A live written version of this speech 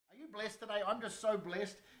blessed today? I'm just so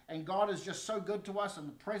blessed, and God is just so good to us, and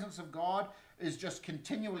the presence of God is just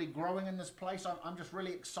continually growing in this place. I'm just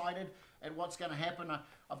really excited at what's going to happen.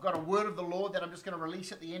 I've got a word of the Lord that I'm just going to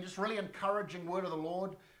release at the end, just really encouraging word of the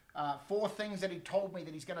Lord. 4 things that he told me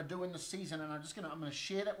that he's going to do in this season, and I'm going to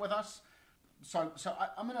share that with us. So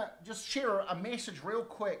I'm going to just share a message real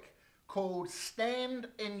quick called Stand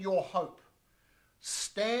in Your Hope.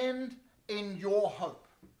 Stand in your hope.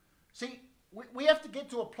 See, we have to get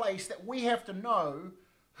to a place that we have to know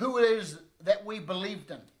who it is that we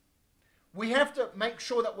believed in. We have to make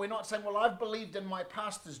sure that we're not saying, well, I've believed in my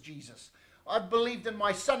pastor's Jesus. I've believed in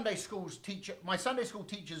my Sunday school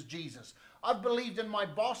teacher's Jesus. I've believed in my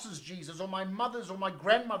boss's Jesus, or my mother's or my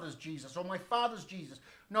grandmother's Jesus, or my father's Jesus.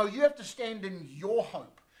 No, you have to stand in your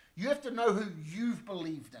hope. You have to know who you've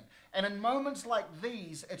believed in. And in moments like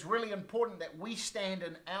these, it's really important that we stand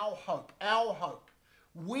in our hope. Our hope.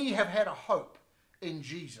 We have had a hope in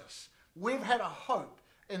Jesus. We've had a hope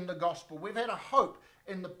in the gospel. We've had a hope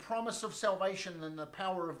in the promise of salvation and the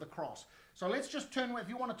power of the cross. So let's just turn, if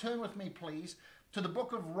you want to turn with me, please, to the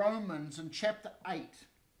book of Romans in chapter 8.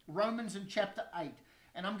 Romans in chapter 8.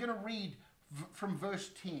 And I'm going to read from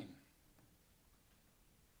verse 10.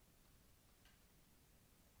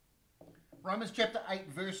 Romans chapter 8,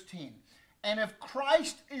 verse 10. And if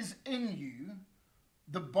Christ is in you,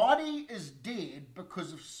 the body is dead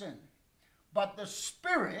because of sin, but the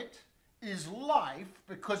spirit is life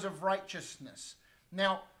because of righteousness.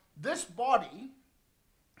 Now, this body,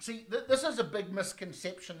 see, this is a big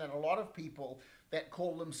misconception that a lot of people that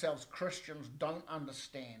call themselves Christians don't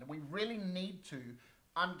understand. We really need to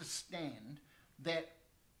understand that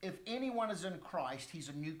if anyone is in Christ, he's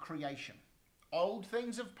a new creation. Old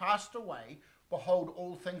things have passed away. Behold,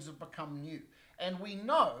 all things have become new. And we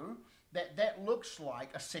know that that looks like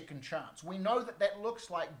a second chance. We know that that looks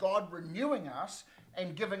like God renewing us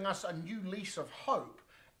and giving us a new lease of hope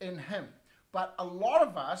in him. But a lot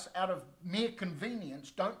of us, out of mere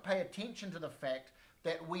convenience, don't pay attention to the fact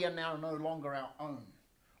that we are now no longer our own.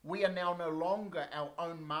 We are now no longer our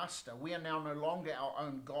own master. We are now no longer our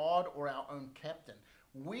own God or our own captain.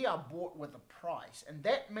 We are bought with a price. And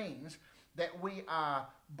that means that we are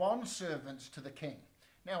bondservants to the King.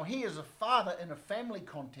 Now, he is a father in a family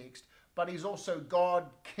context, but he's also God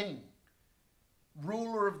King,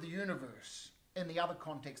 ruler of the universe in the other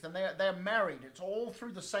context. And they're married. It's all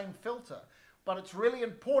through the same filter. But it's really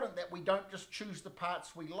important that we don't just choose the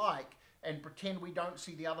parts we like and pretend we don't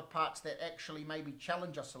see the other parts that actually maybe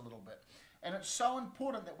challenge us a little bit. And it's so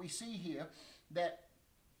important that we see here that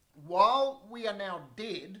while we are now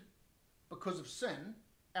dead because of sin,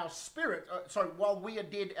 our spirit, while we are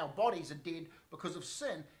dead, our bodies are dead because of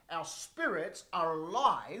sin, our spirits are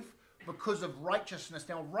alive because of righteousness.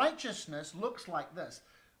 Now, righteousness looks like this.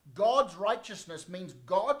 God's righteousness means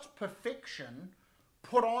God's perfection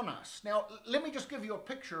put on us. Now, let me just give you a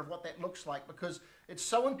picture of what that looks like, because it's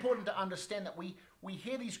so important to understand that we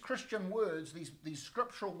hear these Christian words, these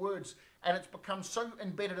scriptural words, and it's become so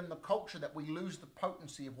embedded in the culture that we lose the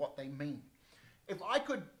potency of what they mean. If I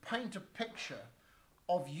could paint a picture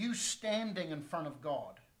of you standing in front of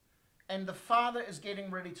God, and the Father is getting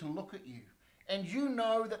ready to look at you, and you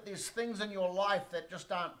know that there's things in your life that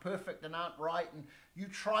just aren't perfect and aren't right, and you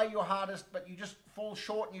try your hardest, but you just fall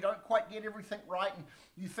short, and you don't quite get everything right, and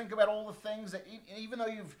you think about all the things that, even though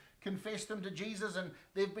you've confessed them to Jesus and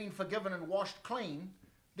they've been forgiven and washed clean,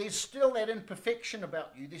 there's still that imperfection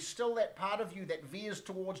about you. There's still that part of you that veers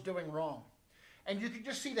towards doing wrong. And you can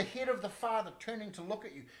just see the head of the Father turning to look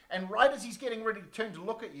at you. And right as he's getting ready to turn to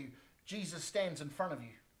look at you, Jesus stands in front of you.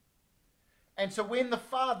 And so when the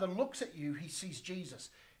Father looks at you, he sees Jesus.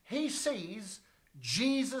 He sees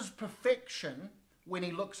Jesus' perfection when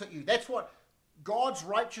he looks at you. That's what God's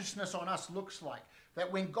righteousness on us looks like.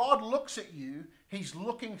 That when God looks at you, he's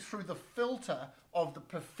looking through the filter of the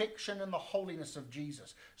perfection and the holiness of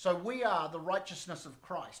Jesus. So we are the righteousness of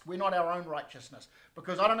Christ. We're not our own righteousness.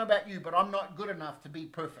 Because I don't know about you, but I'm not good enough to be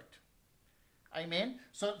perfect. Amen?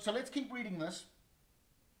 So let's keep reading this.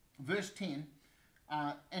 Verse 10.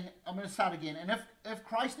 And I'm going to start again. And if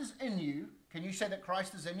Christ is in you, can you say that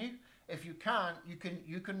Christ is in you? If you can't,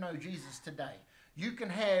 you can know Jesus today. You can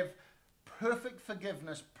have perfect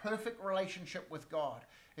forgiveness, perfect relationship with God.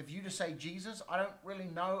 If you just say, Jesus, I don't really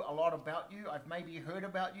know a lot about you. I've maybe heard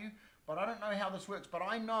about you, but I don't know how this works. But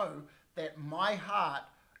I know that in my heart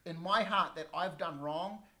that I've done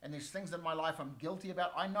wrong, and there's things in my life I'm guilty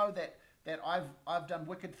about. I know that I've done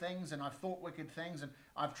wicked things, and I've thought wicked things, and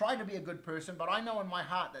I've tried to be a good person, but I know in my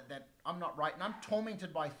heart that I'm not right, and I'm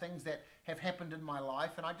tormented by things that have happened in my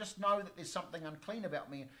life, and I just know that there's something unclean about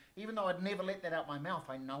me. Even though I'd never let that out my mouth,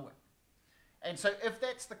 I know it. And so if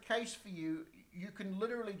that's the case for you, you can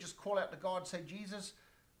literally just call out to God and say, Jesus,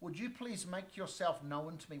 would you please make yourself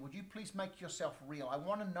known to me? Would you please make yourself real? I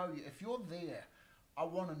want to know you. If you're there, I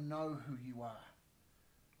want to know who you are.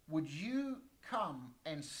 Would you come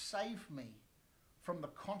and save me from the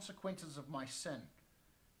consequences of my sin?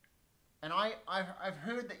 And I've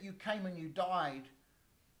heard that you came and you died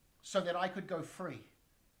so that I could go free.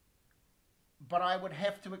 But I would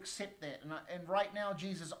have to accept that. And right now,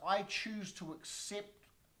 Jesus, I choose to accept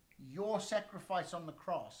your sacrifice on the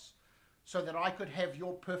cross so that I could have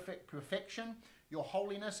your perfection, your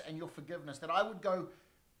holiness, and your forgiveness. That I would go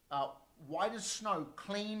white as snow,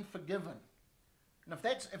 clean, forgiven. And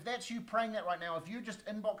if that's you praying that right now, if you just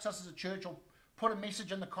inbox us as a church or put a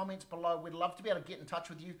message in the comments below, we'd love to be able to get in touch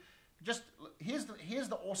with you. Just here's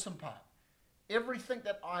the awesome part. Everything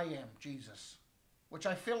that I am, Jesus, which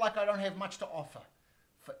I feel like I don't have much to offer,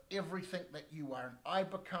 for everything that you are, and I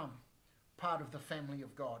become part of the family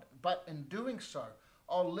of God. But in doing so,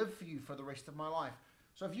 I'll live for you for the rest of my life.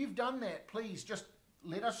 So if you've done that, please just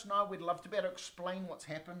let us know. We'd love to be able to explain what's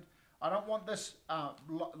happened. I don't want this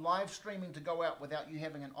live streaming to go out without you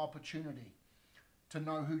having an opportunity to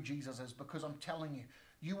know who Jesus is, because I'm telling you,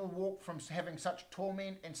 you will walk from having such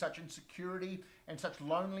torment and such insecurity and such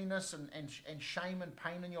loneliness and shame and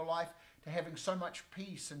pain in your life to having so much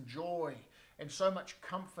peace and joy and so much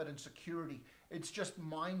comfort and security. It's just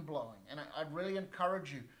mind-blowing. And I'd really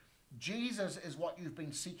encourage you, Jesus is what you've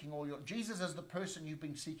been seeking Jesus is the person you've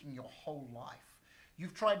been seeking your whole life.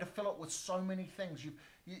 You've tried to fill it with so many things.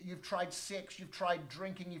 You've tried sex, you've tried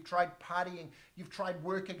drinking, you've tried partying, you've tried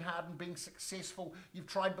working hard and being successful, you've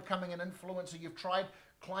tried becoming an influencer, you've tried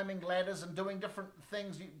climbing ladders and doing different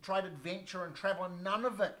things, you've tried adventure and travel, and none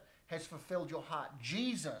of it has fulfilled your heart.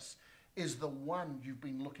 Jesus is the one you've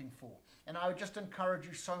been looking for. And I would just encourage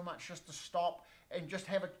you so much just to stop and just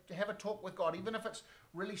have a talk with God. Even if it's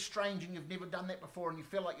really strange and you've never done that before and you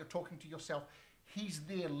feel like you're talking to yourself, He's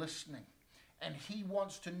there listening. And He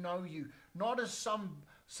wants to know you, not as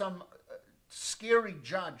some scary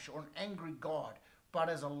judge or an angry God, but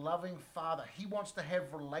as a loving Father. He wants to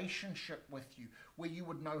have relationship with you where you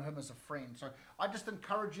would know Him as a friend. So I just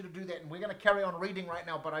encourage you to do that. And we're going to carry on reading right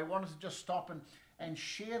now, but I wanted to just stop and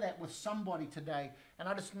share that with somebody today. And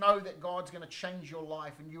I just know that God's going to change your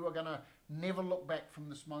life and you are going to never look back from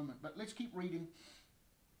this moment. But let's keep reading.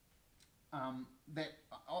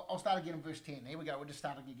 I'll start again in verse 10. Here we go. We're just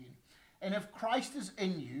starting again. And if Christ is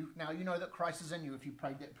in you, now you know that Christ is in you if you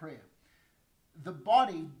prayed that prayer. The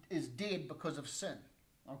body is dead because of sin.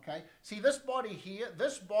 Okay? See, this body here,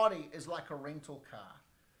 this body is like a rental car.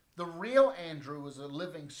 The real Andrew is a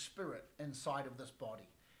living spirit inside of this body.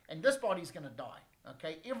 And this body's going to die.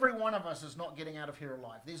 Okay? Every one of us is not getting out of here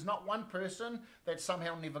alive. There's not one person that's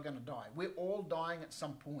somehow never going to die. We're all dying at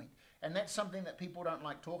some point. And that's something that people don't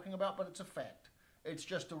like talking about, but it's a fact. It's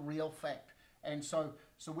just a real fact. And so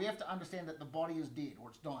we have to understand that the body is dead, or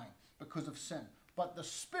it's dying, because of sin. But the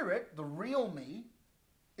spirit, the real me,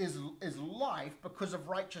 is life because of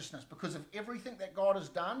righteousness, because of everything that God has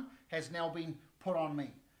done has now been put on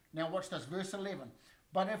me. Now watch this, verse 11.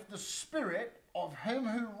 But if the spirit of Him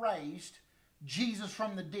who raised Jesus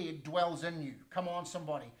from the dead dwells in you. Come on,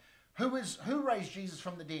 somebody. Who raised Jesus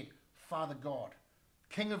from the dead? Father God,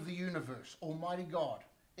 King of the universe, Almighty God,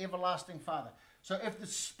 everlasting Father. So if the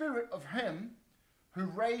spirit of Him who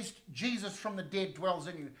raised Jesus from the dead dwells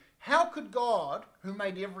in you, how could God, who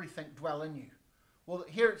made everything, dwell in you? Well,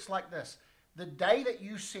 here it's like this. The day that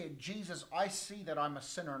you said, Jesus, I see that I'm a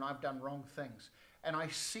sinner and I've done wrong things, and I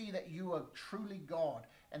see that you are truly God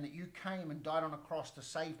and that you came and died on a cross to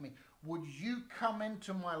save me, would you come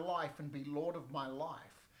into my life and be Lord of my life?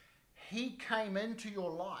 He came into your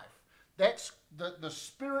life. That's the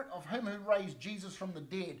spirit of Him who raised Jesus from the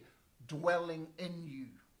dead dwelling in you.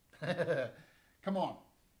 Come on.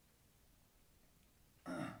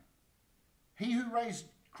 He who raised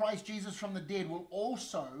Christ Jesus from the dead will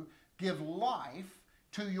also give life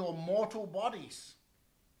to your mortal bodies.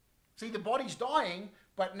 See, the body's dying,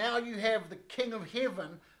 but now you have the King of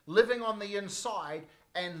Heaven living on the inside,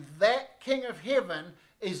 and that King of Heaven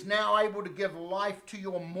is now able to give life to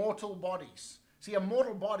your mortal bodies. See, a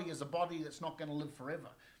mortal body is a body that's not going to live forever.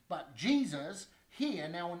 But Jesus, here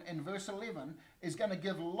now in verse 11, is going to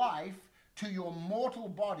give life to your mortal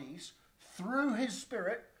bodies through His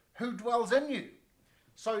Spirit who dwells in you.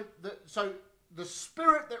 So the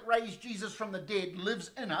Spirit that raised Jesus from the dead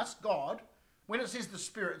lives in us, God. When it says the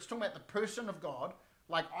Spirit, it's talking about the person of God.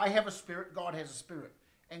 Like I have a spirit, God has a spirit.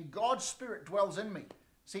 And God's Spirit dwells in me.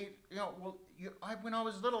 See, when I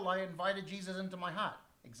was little, I invited Jesus into my heart.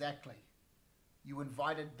 Exactly. You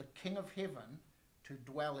invited the King of Heaven to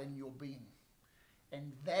dwell in your being.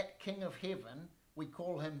 and that King of heaven, we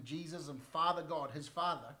call him Jesus and Father God, his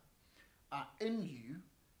Father, are in you.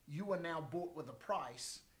 You are now bought with a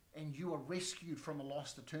price, and you are rescued from a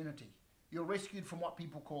lost eternity. You're rescued from what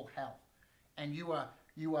people call hell, and you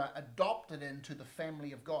are adopted into the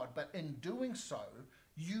family of God. But in doing so,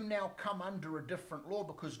 you now come under a different law,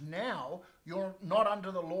 because now you're not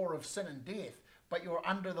under the law of sin and death, but you're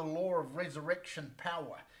under the law of resurrection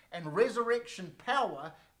power. And resurrection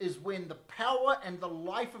power is when the power and the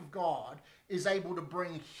life of God is able to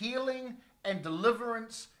bring healing and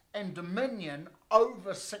deliverance and dominion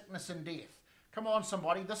over sickness and death. Come on,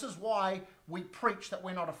 somebody. This is why we preach that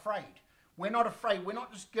we're not afraid. We're not afraid. We're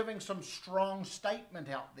not just giving some strong statement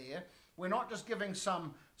out there. We're not just giving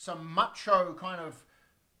some macho kind of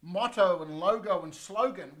motto and logo and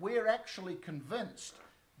slogan. We're actually convinced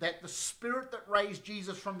that the Spirit that raised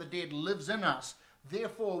Jesus from the dead lives in us.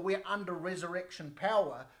 Therefore, we're under resurrection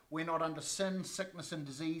power. We're not under sin, sickness, and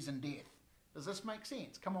disease and death. Does this make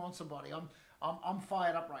sense? Come on, somebody. I'm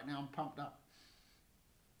fired up right now. I'm pumped up.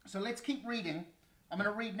 So let's keep reading. I'm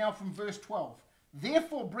going to read now from verse 12.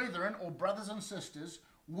 Therefore, brethren, or brothers and sisters,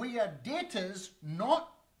 we are debtors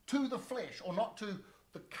not to the flesh, or not to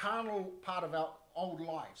the carnal part of our old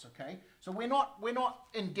lives, okay? So we're not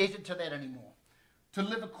indebted to that anymore, to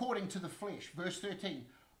live according to the flesh. Verse 13,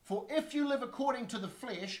 for if you live according to the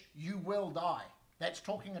flesh, you will die. That's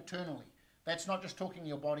talking eternally. That's not just talking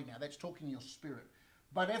your body now, that's talking your spirit.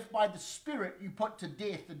 But if by the Spirit you put to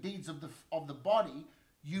death the deeds of the body,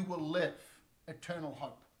 you will live. Eternal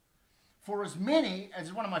hope. For as many,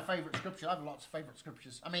 as one of my favorite scriptures, I have lots of favorite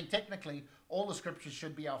scriptures. I mean, technically, all the scriptures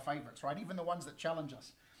should be our favorites, right? Even the ones that challenge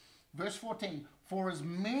us. Verse 14, for as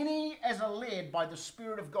many as are led by the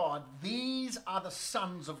Spirit of God, these are the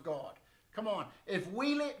sons of God. Come on, if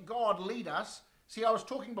we let God lead us, see, I was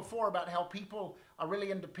talking before about how people are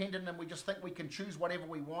really independent and we just think we can choose whatever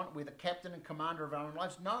we want. We're the captain and commander of our own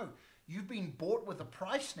lives. No, you've been bought with a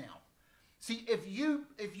price now. See, if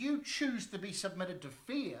you choose to be submitted to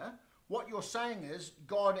fear, what you're saying is,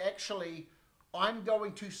 God, actually, I'm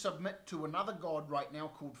going to submit to another God right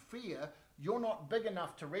now called fear. You're not big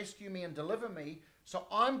enough to rescue me and deliver me, so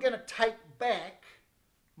I'm going to take back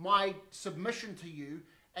my submission to you,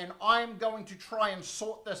 and I'm going to try and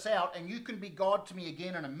sort this out, and you can be God to me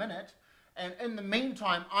again in a minute, and in the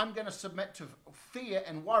meantime, I'm going to submit to fear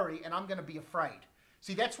and worry, and I'm going to be afraid.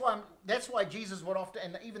 See, that's why Jesus would often,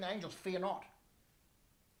 and even the angels, fear not.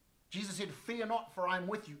 Jesus said, fear not, for I am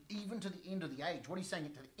with you, even to the end of the age. What he's saying,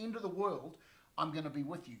 to the end of the world, I'm going to be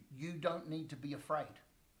with you. You don't need to be afraid.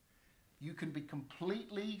 You can be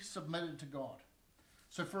completely submitted to God.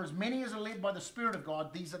 So for as many as are led by the Spirit of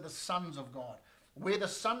God, these are the sons of God. We're the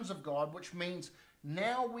sons of God, which means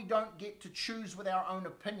now we don't get to choose with our own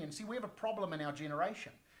opinion. See, we have a problem in our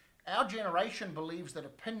generation. Our generation believes that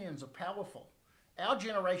opinions are powerful. Our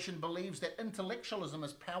generation believes that intellectualism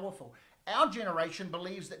is powerful. Our generation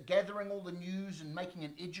believes that gathering all the news and making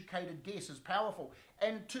an educated guess is powerful.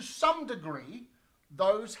 And to some degree,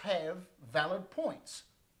 those have valid points.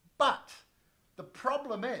 But the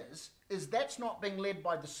problem is that's not being led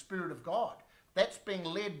by the Spirit of God. That's being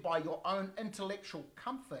led by your own intellectual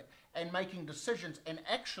comfort and making decisions and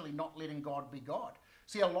actually not letting God be God.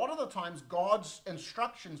 See, a lot of the times God's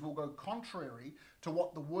instructions will go contrary to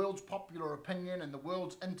what the world's popular opinion and the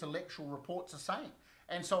world's intellectual reports are saying.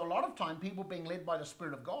 And so a lot of time people being led by the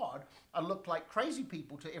Spirit of God are looked like crazy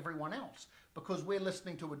people to everyone else because we're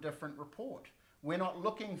listening to a different report. We're not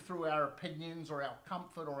looking through our opinions or our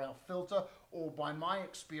comfort or our filter or by my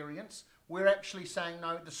experience. We're actually saying,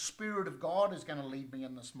 no, the Spirit of God is going to lead me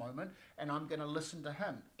in this moment and I'm going to listen to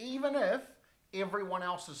Him, even if everyone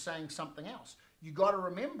else is saying something else. You got to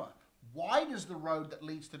remember, wide is the road that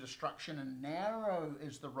leads to destruction and narrow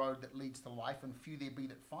is the road that leads to life, and few there be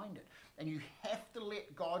that find it. And you have to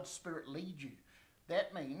let God's Spirit lead you.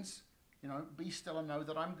 That means, be still and know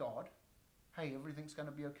that I'm God. Hey, everything's going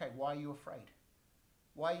to be okay. Why are you afraid?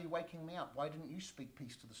 Why are you waking me up? Why didn't you speak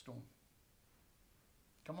peace to the storm?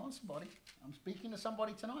 Come on, somebody. I'm speaking to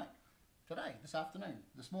somebody tonight, today, this afternoon,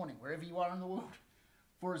 this morning, wherever you are in the world.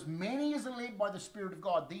 For as many as are led by the Spirit of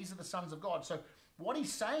God, these are the sons of God. So what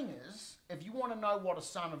he's saying is, if you want to know what a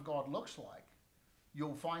son of God looks like,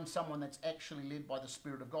 you'll find someone that's actually led by the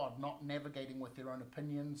Spirit of God, not navigating with their own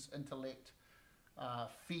opinions, intellect,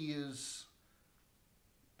 fears,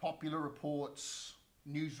 popular reports,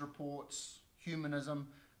 news reports, humanism.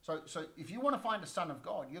 So if you want to find a son of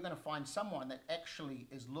God, you're going to find someone that actually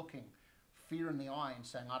is looking fear in the eye and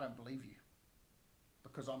saying, I don't believe you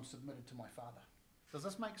because I'm submitted to my Father. Does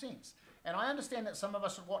this make sense? And I understand that some of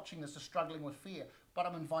us watching this are struggling with fear, but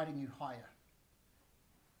I'm inviting you higher.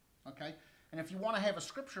 Okay? And if you want to have a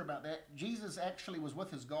scripture about that, Jesus actually was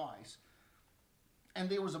with his guys. And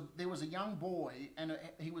there was a young boy, and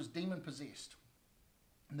he was demon-possessed.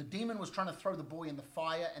 And the demon was trying to throw the boy in the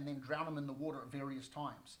fire and then drown him in the water at various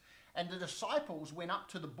times. And the disciples went up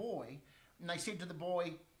to the boy, and they said to the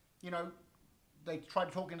boy, you know, they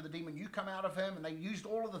tried talking to the demon, you come out of him, and they used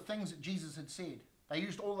all of the things that Jesus had said. They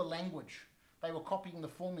used all the language. They were copying the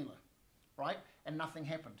formula, right? And nothing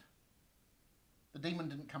happened. The demon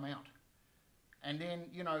didn't come out. And then,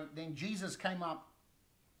 you know, then Jesus came up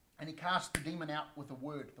and he cast the demon out with a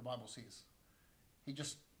word, the Bible says. He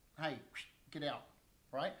just, hey, get out,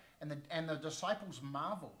 right? And the disciples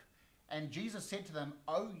marveled. And Jesus said to them,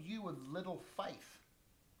 "O you of little faith,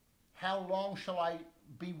 how long shall I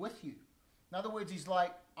be with you?" In other words, he's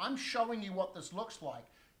like, I'm showing you what this looks like.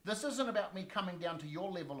 This isn't about me coming down to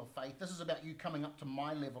your level of faith. This is about you coming up to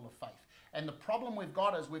my level of faith. And the problem we've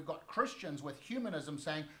got is we've got Christians with humanism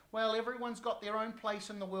saying, well, everyone's got their own place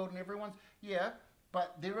in the world and everyone's, yeah,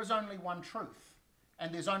 but there is only one truth.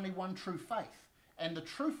 And there's only one true faith. And the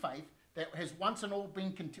true faith that has once and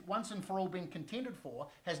for all been contended for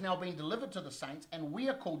has now been delivered to the saints, and we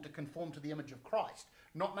are called to conform to the image of Christ,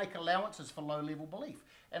 not make allowances for low-level belief.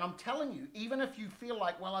 And I'm telling you, even if you feel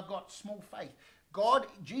like, well, I've got small faith,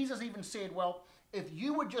 Jesus even said, well, if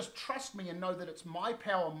you would just trust me and know that it's my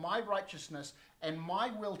power, my righteousness, and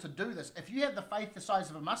my will to do this, if you have the faith the size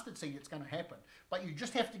of a mustard seed, it's going to happen. But you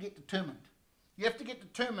just have to get determined. You have to get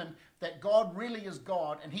determined that God really is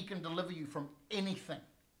God, and he can deliver you from anything.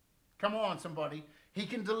 Come on, somebody. He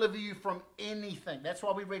can deliver you from anything. That's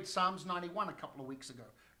why we read Psalms 91 a couple of weeks ago.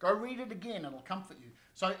 Go read it again. It'll comfort you.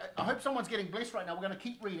 So I hope someone's getting blessed right now. We're going to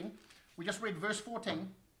keep reading. We just read verse 14.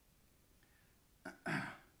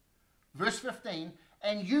 Verse 15.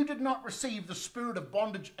 And you did not receive the spirit of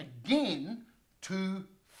bondage again to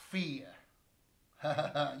fear.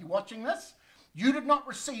 You watching this? You did not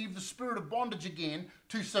receive the spirit of bondage again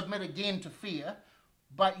to submit again to fear,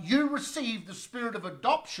 but you received the spirit of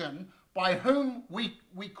adoption, by whom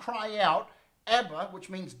we cry out, Abba, which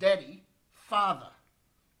means daddy, Father.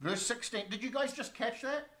 Verse 16. Did you guys just catch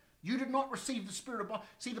that? You did not receive the spirit of bondage.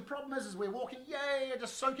 See, the problem is we're walking, yay,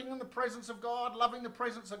 just soaking in the presence of God, loving the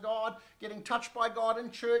presence of God, getting touched by God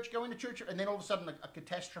in church, going to church, and then all of a sudden a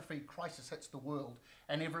catastrophe, crisis hits the world,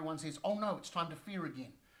 and everyone says, oh no, it's time to fear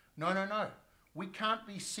again. No, no, no. We can't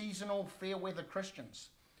be seasonal, fair-weather Christians.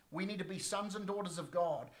 We need to be sons and daughters of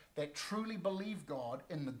God that truly believe God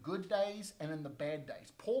in the good days and in the bad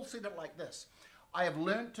days. Paul said it like this: I have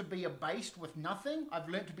learned to be abased with nothing. I've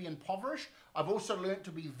learned to be impoverished. I've also learned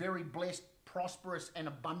to be very blessed, prosperous, and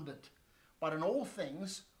abundant. But in all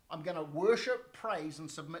things, I'm going to worship, praise,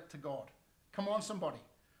 and submit to God. Come on, somebody.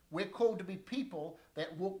 We're called to be people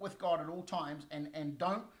that walk with God at all times and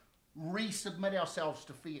don't resubmit ourselves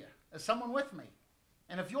to fear. Is someone with me?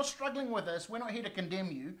 And if you're struggling with this, we're not here to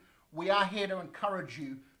condemn you. We are here to encourage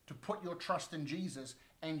you to put your trust in Jesus,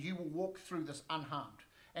 and you will walk through this unharmed.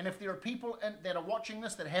 And if there are people that are watching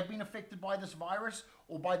this that have been affected by this virus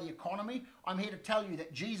or by the economy, I'm here to tell you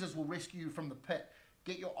that Jesus will rescue you from the pit.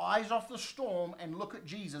 Get your eyes off the storm and look at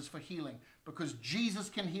Jesus for healing, because Jesus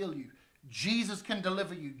can heal you. Jesus can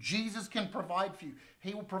deliver you. Jesus can provide for you.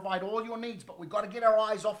 He will provide all your needs, but we've got to get our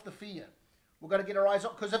eyes off the fear. We've got to get our eyes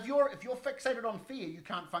off, because if you're fixated on fear, you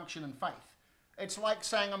can't function in faith. It's like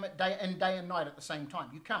saying I'm at day and night at the same time.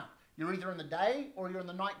 You can't. You're either in the day or you're in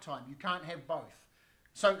the night time. You can't have both.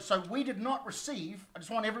 So we did not receive, I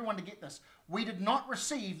just want everyone to get this, we did not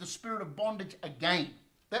receive the spirit of bondage again.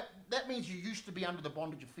 That means you used to be under the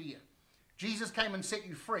bondage of fear. Jesus came and set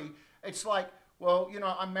you free. It's like, well, you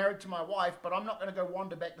know, I'm married to my wife, but I'm not going to go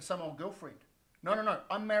wander back to some old girlfriend. No, no, no.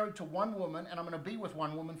 I'm married to one woman, and I'm going to be with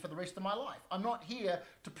one woman for the rest of my life. I'm not here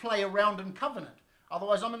to play around in covenant.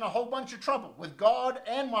 Otherwise, I'm in a whole bunch of trouble with God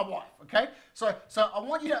and my wife, okay? So I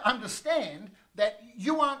want you to understand that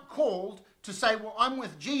you aren't called to say, well, I'm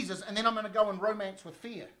with Jesus, and then I'm going to go and romance with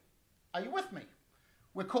fear. Are you with me?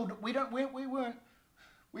 We're called, we weren't,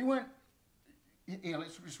 yeah,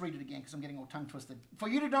 let's just read it again, because I'm getting all tongue twisted. For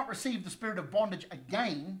you did not receive the spirit of bondage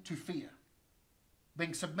again to fear,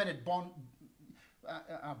 being submitted,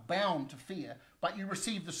 bound to fear, but you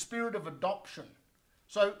receive the spirit of adoption.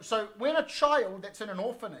 So when a child that's in an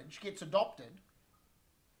orphanage gets adopted,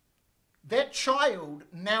 that child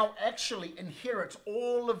now actually inherits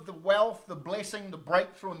all of the wealth, the blessing, the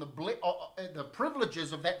breakthrough, and the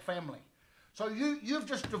privileges of that family. So you've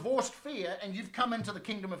just divorced fear, and you've come into the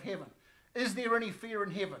kingdom of heaven. Is there any fear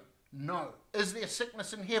in heaven? No. Is there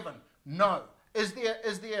sickness in heaven? No. Is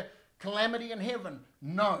there calamity in heaven?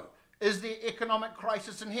 No. Is there economic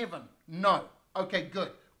crisis in heaven? No. Okay,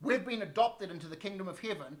 good. we've been adopted into the kingdom of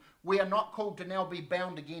heaven, we are not called to now be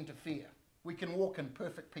bound again to fear. We can walk in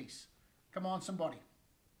perfect peace. Come on, somebody.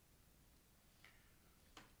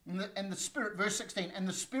 And the Spirit, verse 16, and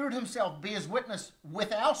the Spirit himself bears witness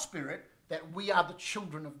with our spirit that we are the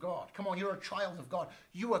children of God. Come on, you're a child of God.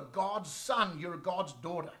 You are God's son. You're God's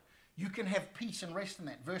daughter. You can have peace and rest in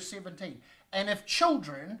that. Verse 17, and if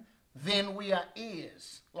children, then we are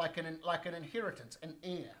heirs, like an inheritance, an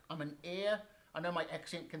heir. I'm an heir. I know my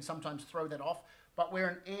accent can sometimes throw that off, but we're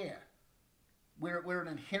an heir. We're an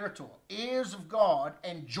inheritor, heirs of God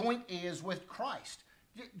and joint heirs with Christ.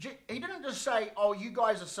 He didn't just say, oh, you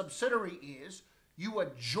guys are subsidiary heirs. You are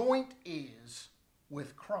joint heirs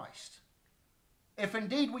with Christ. If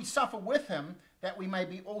indeed we suffer with him, that we may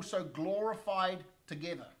be also glorified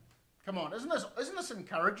together. Come on, isn't this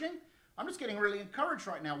encouraging? I'm just getting really encouraged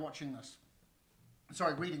right now watching this.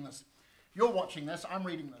 Sorry, reading this. You're watching this, I'm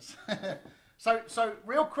reading this. So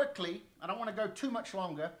real quickly, I don't want to go too much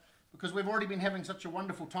longer because we've already been having such a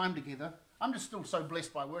wonderful time together. I'm just still so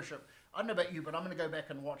blessed by worship. I don't know about you, but I'm going to go back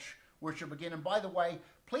and watch worship again. And by the way,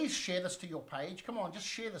 please share this to your page. Come on, just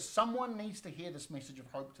share this. Someone needs to hear this message of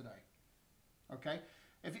hope today. Okay?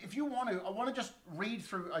 If you want to, I want to just read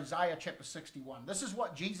through Isaiah chapter 61. This is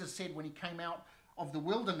what Jesus said when he came out of the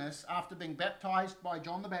wilderness after being baptized by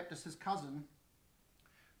John the Baptist, his cousin,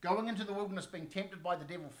 going into the wilderness, being tempted by the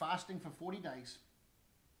devil, fasting for 40 days.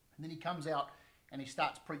 And then he comes out and he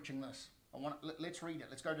starts preaching this. Let's read it.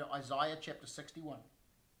 Let's go to Isaiah chapter 61.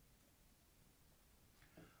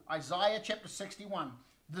 Isaiah chapter 61.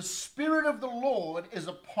 The Spirit of the Lord is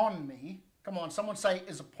upon me. Come on, someone say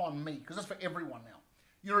is upon me, because it's for everyone now.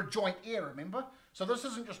 You're a joint heir, remember? So this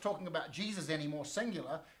isn't just talking about Jesus anymore,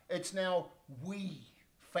 singular. It's now we,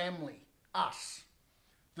 family, us.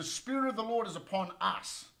 The Spirit of the Lord is upon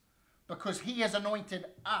us because he has anointed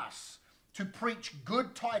us to preach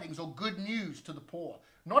good tidings or good news to the poor.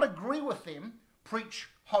 Not agree with them, preach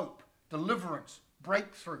hope, deliverance,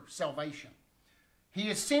 breakthrough, salvation. He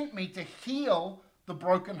has sent me to heal the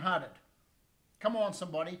brokenhearted. Come on,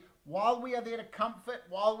 somebody. While we are there to comfort,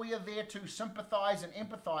 while we are there to sympathize and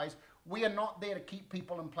empathize, we are not there to keep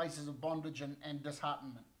people in places of bondage and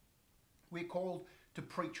disheartenment. We're called to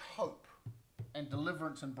preach hope and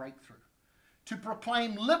deliverance and breakthrough. To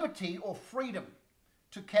proclaim liberty or freedom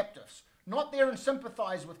to captives. Not there and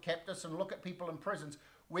sympathize with captives and look at people in prisons.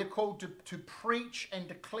 We're called to preach and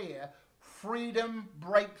declare freedom,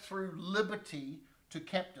 breakthrough, liberty to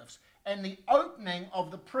captives. And the opening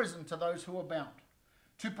of the prison to those who are bound.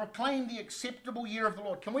 To proclaim the acceptable year of the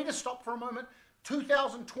Lord. Can we just stop for a moment?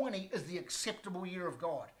 2020 is the acceptable year of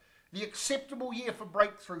God. The acceptable year for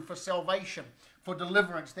breakthrough, for salvation, for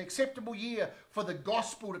deliverance. The acceptable year for the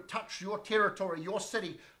gospel to touch your territory, your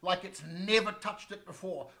city, like it's never touched it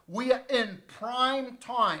before. We are in prime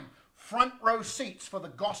time, front row seats for the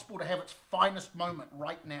gospel to have its finest moment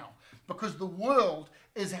right now. Because the world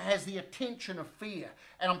has the attention of fear.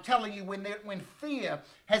 And I'm telling you, when fear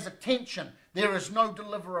has attention, there is no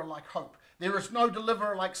deliverer like hope. There is no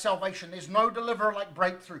deliverer like salvation. There's no deliverer like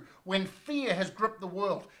breakthrough. When fear has gripped the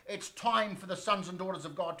world, it's time for the sons and daughters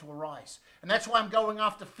of God to arise. And that's why I'm going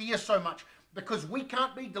after fear so much, because we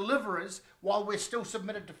can't be deliverers while we're still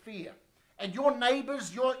submitted to fear. And your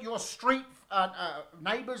neighbors, your street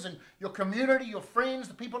neighbors and your community, your friends,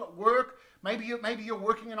 the people at work, maybe you're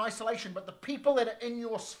working in isolation, but the people that are in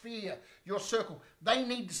your sphere, your circle, they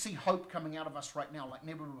need to see hope coming out of us right now like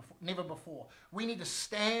never before. We need to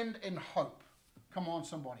stand in hope. Come on,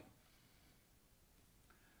 somebody.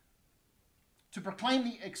 To proclaim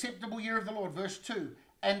the acceptable year of the Lord, verse 2,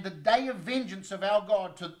 and the day of vengeance of our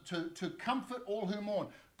God, to comfort all who mourn.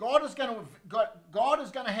 God is going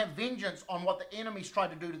to have vengeance on what the enemies tried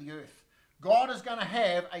to do to the earth. God is going to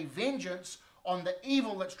have a vengeance on the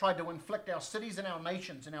evil that's tried to inflict our cities and our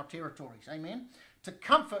nations and our territories. Amen? To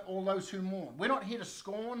comfort all those who mourn. We're not here to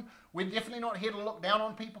scorn. We're definitely not here to look down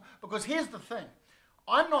on people. Because here's the thing.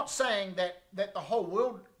 I'm not saying that the whole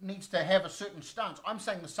world needs to have a certain stance. I'm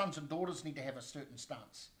saying the sons and daughters need to have a certain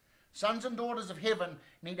stance. Sons and daughters of heaven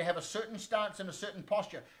need to have a certain stance and a certain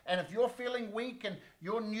posture. And if you're feeling weak and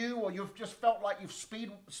you're new or you've just felt like you've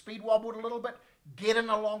speed wobbled a little bit, get in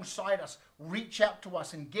alongside us. Reach out to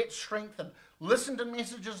us and get strengthened. Listen to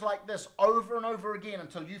messages like this over and over again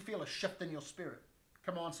until you feel a shift in your spirit.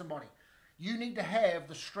 Come on, somebody. You need to have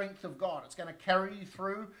the strength of God. It's going to carry you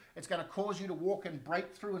through. It's going to cause you to walk in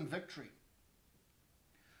breakthrough and victory.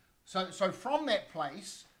 So from that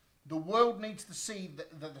place, the world needs to see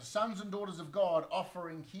the sons and daughters of God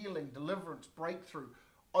offering healing, deliverance, breakthrough,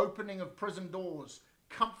 opening of prison doors,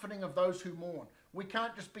 comforting of those who mourn. We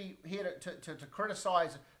can't just be here to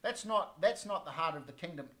criticize. That's not the heart of the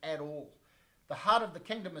kingdom at all. The heart of the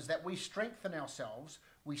kingdom is that we strengthen ourselves,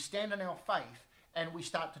 we stand in our faith, and we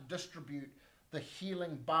start to distribute the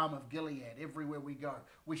healing balm of Gilead everywhere we go.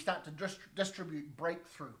 We start to distribute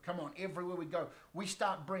breakthrough. Come on, everywhere we go. We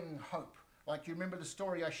start bringing hope. Like, you remember the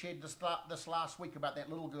story I shared this last week about that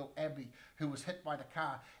little girl, Abby, who was hit by the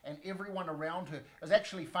car, and everyone around her. It was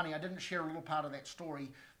actually funny. I didn't share a little part of that story.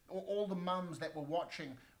 All the mums that were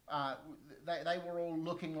watching, they were all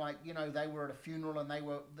looking like, you know, they were at a funeral, and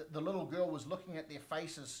the little girl was looking at their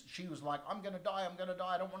faces. She was like, I'm going to die,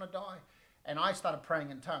 I don't want to die. And I started praying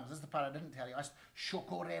in tongues. This is the part I didn't tell you. And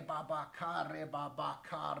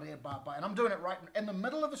I'm doing it right in the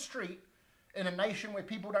middle of the street in a nation where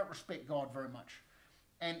people don't respect God very much.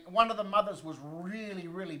 And one of the mothers was really,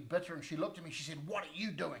 really bitter, and she looked at me. She said, "What are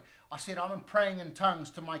you doing?" I said, "I'm praying in tongues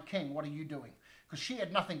to my King. What are you doing?" Because she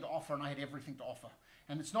had nothing to offer, and I had everything to offer.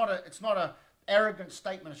 And it's not a arrogant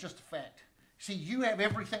statement. It's just a fact. See, you have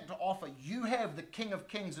everything to offer. You have the King of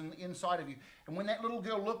Kings inside of you. And when that little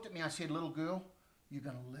girl looked at me, I said, "Little girl, you're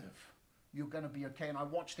going to live. You're going to be okay." And I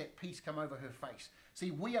watched that peace come over her face.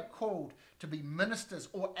 See, we are called to be ministers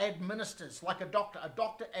or administers, like a doctor. A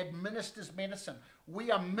doctor administers medicine.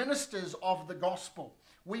 We are ministers of the gospel.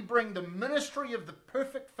 We bring the ministry of the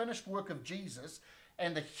perfect finished work of Jesus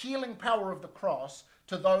and the healing power of the cross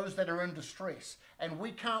to those that are in distress. And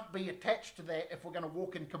we can't be attached to that if we're going to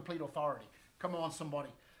walk in complete authority. Come on,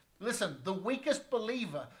 somebody. Listen, the weakest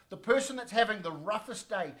believer, the person that's having the roughest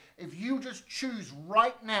day, if you just choose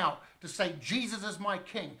right now to say, "Jesus is my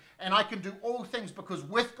King, and I can do all things, because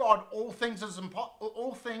with God all things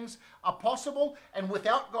are possible, and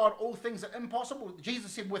without God all things are impossible."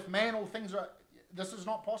 Jesus said, "With man this is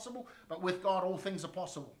not possible, but with God all things are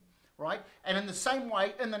possible." Right? And in the same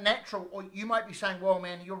way, in the natural, or you might be saying, "Well,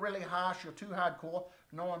 man, you're really harsh, you're too hardcore."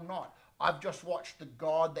 No, I'm not. I've just watched the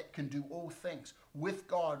God that can do all things. With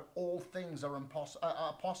God, all things are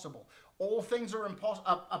possible. All things are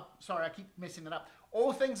impossible. Sorry, I keep messing it up.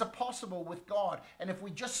 All things are possible with God. And if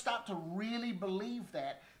we just start to really believe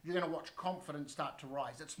that, you're going to watch confidence start to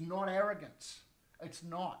rise. It's not arrogance. It's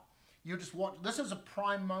not. You just watch. This is a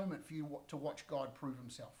prime moment for you to watch God prove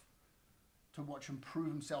himself. To watch him prove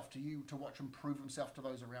himself to you. To watch him prove himself to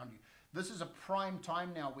those around you. This is a prime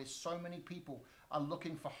time now where so many people are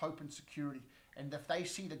looking for hope and security. And if they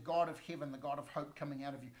see the God of heaven, the God of hope coming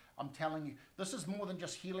out of you, I'm telling you, this is more than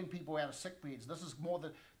just healing people out of sick beds. This is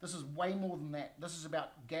way more than that. This is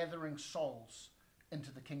about gathering souls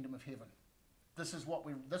into the kingdom of heaven. This is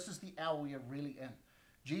the hour we are really in.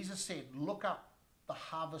 Jesus said, "Look up, the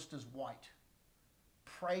harvest is white."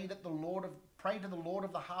 Pray to the Lord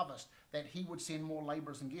of the harvest that he would send more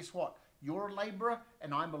laborers. And guess what? You're a laborer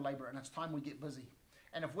and I'm a laborer, and it's time we get busy.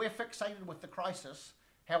 And if we're fixated with the crisis,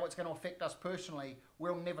 how it's going to affect us personally,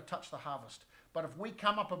 we'll never touch the harvest. But if we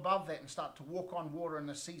come up above that and start to walk on water in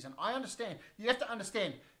this season, I understand. You have to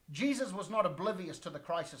understand, Jesus was not oblivious to the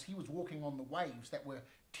crisis. He was walking on the waves that were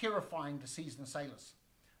terrifying to seasoned sailors.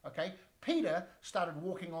 Okay? Peter started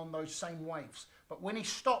walking on those same waves. But when he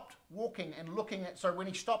stopped walking and when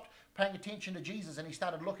he stopped paying attention to Jesus and he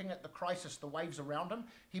started looking at the crisis, the waves around him,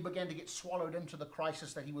 he began to get swallowed into the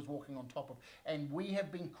crisis that he was walking on top of. And we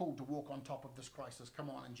have been called to walk on top of this crisis. Come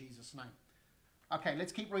on, in Jesus' name. Okay,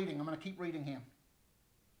 let's keep reading. I'm going to keep reading here.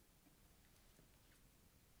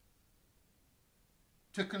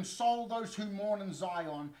 To console those who mourn in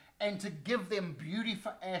Zion, and to give them beauty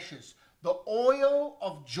for ashes, the oil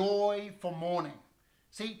of joy for mourning.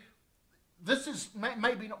 See, this is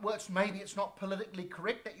maybe it's not politically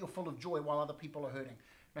correct that you're full of joy while other people are hurting.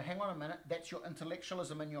 Now, hang on a minute. That's your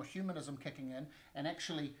intellectualism and your humanism kicking in. And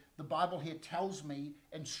actually, the Bible here tells me,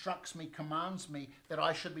 instructs me, commands me that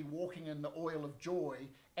I should be walking in the oil of joy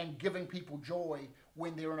and giving people joy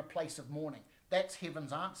when they're in a place of mourning. That's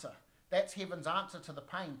heaven's answer. That's heaven's answer to the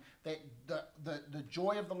pain. That the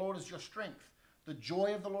joy of the Lord is your strength. The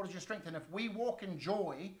joy of the Lord is your strength. And if we walk in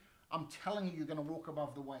joy, I'm telling you, you're going to walk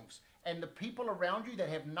above the waves. And the people around you that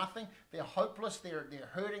have nothing, they're hopeless, they're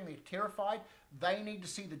hurting, they're terrified, they need to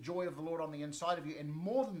see the joy of the Lord on the inside of you. And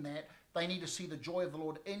more than that, they need to see the joy of the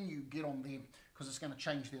Lord in you get on them, because it's going to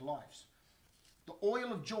change their lives. The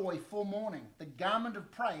oil of joy for mourning, the garment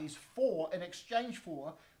of praise in exchange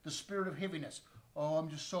for the spirit of heaviness. Oh, I'm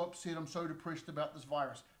just so upset, I'm so depressed about this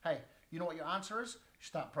virus. Hey, you know what your answer is? You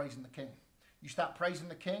start praising the King. You start praising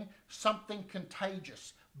the King, something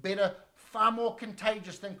contagious, better, far more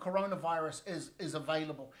contagious than coronavirus is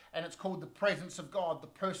available. And it's called the presence of God, the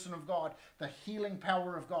person of God, the healing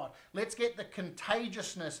power of God. Let's get the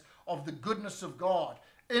contagiousness of the goodness of God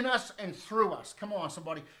in us and through us. Come on,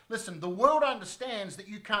 somebody. Listen, the world understands that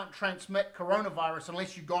you can't transmit coronavirus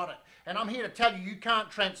unless you got it. And I'm here to tell you, you can't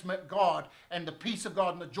transmit God and the peace of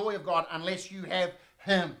God and the joy of God unless you have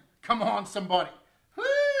Him. Come on, somebody.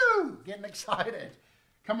 Woo! Getting excited.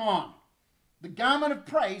 Come on. The garment of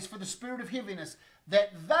praise for the spirit of heaviness,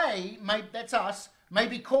 that they, that's us, may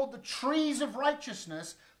be called the trees of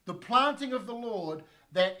righteousness, the planting of the Lord,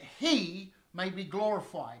 that He may be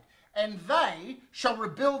glorified. And they shall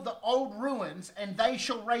rebuild the old ruins, and they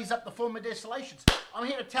shall raise up the former desolations. I'm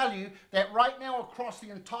here to tell you that right now across the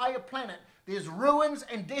entire planet, there's ruins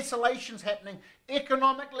and desolations happening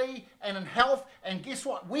economically and in health. And guess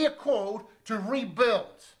what? We are called to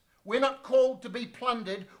rebuild. We're not called to be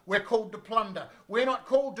plundered. We're called to plunder. We're not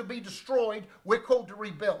called to be destroyed. We're called to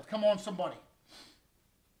rebuild. Come on, somebody.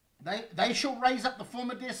 They shall raise up the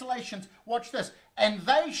former desolations. Watch this. And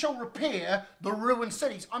they shall repair the ruined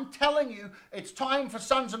cities. I'm telling you, it's time for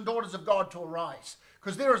sons and daughters of God to arise.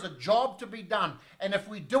 Because there is a job to be done. And if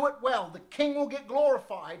we do it well, the King will get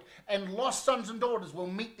glorified and lost sons and daughters will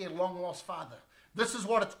meet their long-lost Father. This is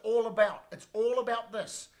what it's all about. It's all about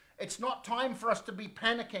this. It's not time for us to be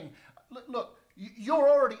panicking. Look, you're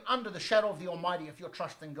already under the shadow of the Almighty if you're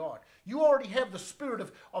trusting God. You already have the spirit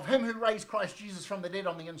of Him who raised Christ Jesus from the dead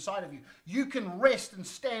on the inside of you. You can rest and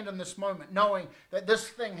stand in this moment knowing that this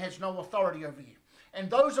thing has no authority over you. And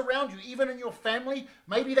those around you, even in your family,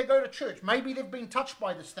 maybe they go to church. Maybe they've been touched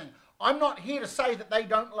by this thing. I'm not here to say that they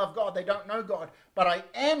don't love God, they don't know God. But I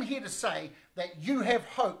am here to say that you have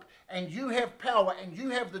hope and you have power and you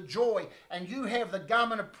have the joy and you have the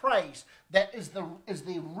garment of praise that is the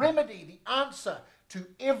remedy, the answer to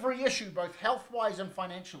every issue, both health-wise and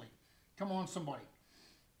financially. Come on, somebody.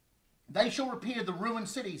 They shall repair the ruined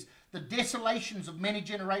cities, the desolations of many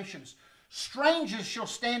generations. Strangers shall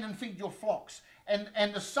stand and feed your flocks,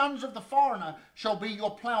 and the sons of the foreigner shall be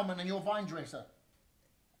your plowman and your vine dresser.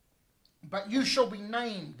 But you shall be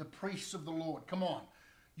named the priests of the Lord. Come on.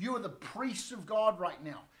 You are the priests of God right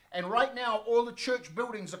now. And right now, all the church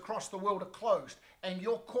buildings across the world are closed. And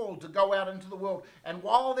you're called to go out into the world. And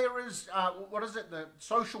while there is, the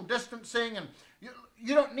social distancing, and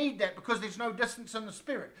you don't need that because there's no distance in the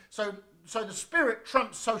Spirit. So the Spirit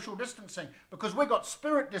trumps social distancing because we've got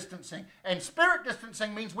spirit distancing. And spirit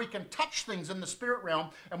distancing means we can touch things in the spirit realm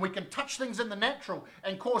and we can touch things in the natural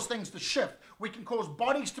and cause things to shift. We can cause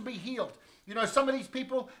bodies to be healed. You know, some of these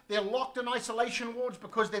people, they're locked in isolation wards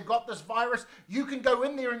because they've got this virus. You can go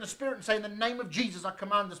in there in the Spirit and say, in the name of Jesus, I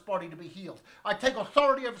command this body to be healed. I take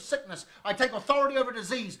authority over sickness. I take authority over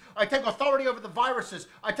disease. I take authority over the viruses.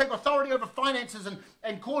 I take authority over finances and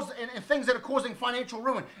things that are causing financial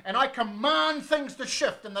ruin. And I command things to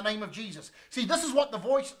shift in the name of Jesus. See, this is what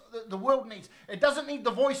the world needs. It doesn't need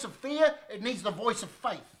the voice of fear. It needs the voice of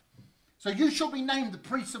faith. So you shall be named the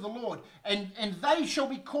priests of the Lord, and they shall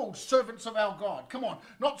be called servants of our God. Come on,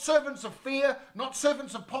 not servants of fear, not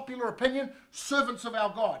servants of popular opinion, servants of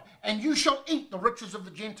our God. And you shall eat the riches of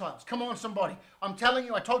the Gentiles. Come on, somebody. I'm telling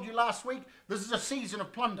you, I told you last week, this is a season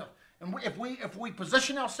of plunder. And if we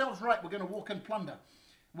position ourselves right, we're going to walk in plunder.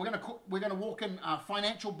 We're going to walk in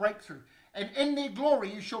financial breakthrough. And in their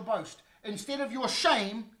glory you shall boast. Instead of your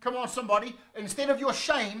shame, come on, somebody, instead of your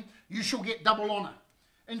shame, you shall get double honor.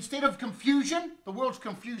 Instead of confusion, the world's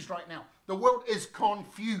confused right now. The world is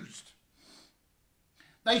confused.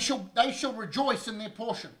 They shall rejoice in their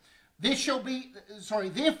portion.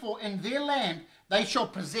 Therefore in their land they shall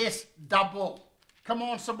possess double. Come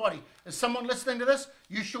on, somebody. Is someone listening to this?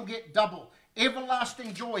 You shall get double.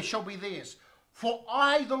 Everlasting joy shall be theirs. For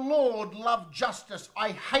I, the Lord, love justice.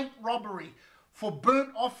 I hate robbery. For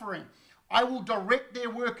burnt offering, I will direct their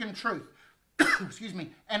work in truth. Excuse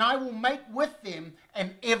me, and I will make with them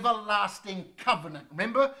an everlasting covenant.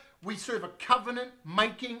 Remember, we serve a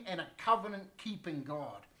covenant-making and a covenant-keeping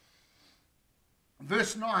God.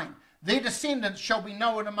 Verse 9, their descendants shall be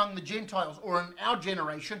known among the Gentiles, or in our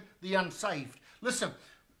generation, the unsaved. Listen,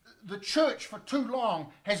 the church for too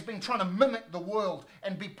long has been trying to mimic the world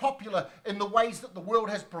and be popular in the ways that the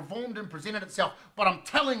world has performed and presented itself. But I'm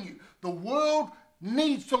telling you, the world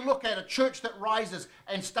needs to look at a church that rises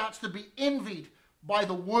and starts to be envied by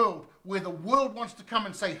the world, where the world wants to come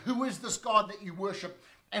and say, who is this God that you worship?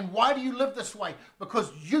 And why do you live this way?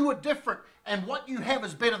 Because you are different, and what you have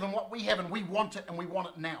is better than what we have, and we want it, and we want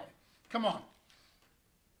it now. Come on.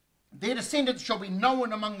 Their descendants shall be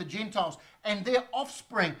known among the Gentiles, and their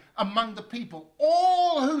offspring among the people.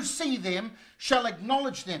 All who see them shall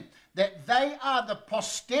acknowledge them, that they are the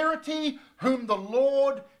posterity whom the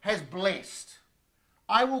Lord has blessed.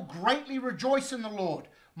 I will greatly rejoice in the Lord.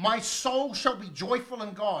 My soul shall be joyful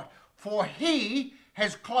in God, for He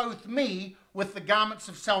has clothed me with the garments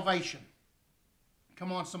of salvation.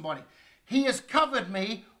 Come on, somebody. He has covered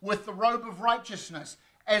me with the robe of righteousness.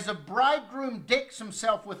 As a bridegroom decks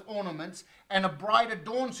himself with ornaments, and a bride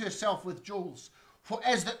adorns herself with jewels. For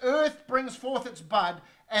as the earth brings forth its bud,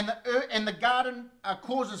 and the garden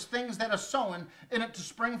causes things that are sown in it to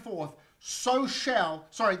spring forth, so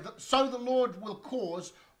the Lord will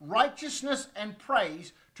cause righteousness and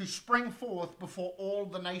praise to spring forth before all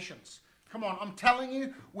the nations. Come on, I'm telling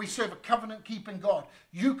you, we serve a covenant-keeping God.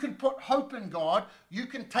 You can put hope in God. You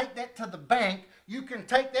can take that to the bank. You can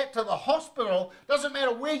take that to the hospital. Doesn't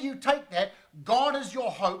matter where you take that. God is your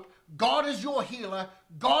hope. God is your healer.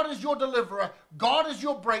 God is your deliverer. God is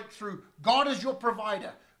your breakthrough. God is your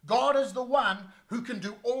provider. God is the one who can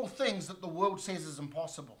do all things that the world says is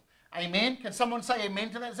impossible. Amen? Can someone say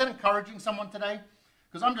amen to that? Is that encouraging someone today?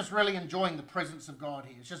 Because I'm just really enjoying the presence of God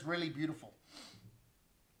here. It's just really beautiful.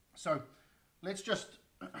 So let's just,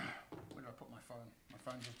 where did I put my phone?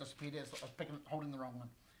 My phone just disappeared. I was holding the wrong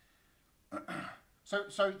one.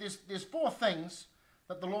 So there's four things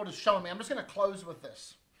that the Lord has shown me. I'm just going to close with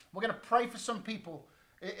this. We're going to pray for some people.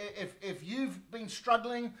 If you've been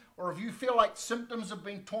struggling, or if you feel like symptoms have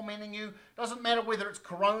been tormenting you, doesn't matter whether it's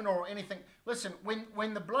corona or anything. Listen,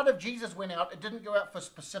 when the blood of Jesus went out, it didn't go out for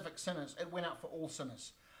specific sinners. It went out for all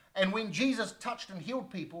sinners. And when Jesus touched and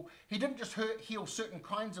healed people, he didn't just heal certain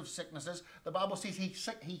kinds of sicknesses. The Bible says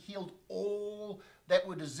he healed all that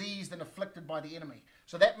were diseased and afflicted by the enemy.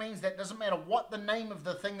 So that means that doesn't matter what the name of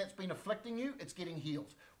the thing that's been afflicting you, it's getting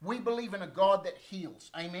healed. We believe in a God that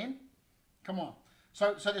heals. Amen? Come on.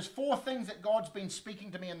 So there's four things that God's been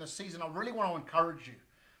speaking to me in this season. I really want to encourage you,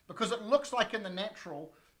 because it looks like in the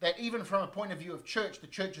natural that even from a point of view of church, the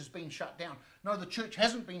church has been shut down. No, the church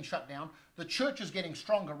hasn't been shut down. The church is getting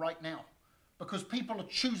stronger right now, because people are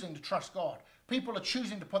choosing to trust God. People are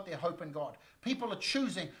choosing to put their hope in God. People are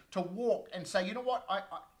choosing to walk and say, you know what,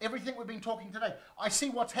 everything we've been talking today, I see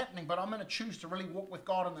what's happening, but I'm going to choose to really walk with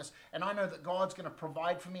God in this. And I know that God's going to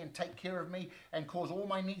provide for me and take care of me and cause all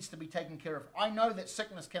my needs to be taken care of. I know that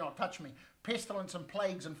sickness cannot touch me. Pestilence and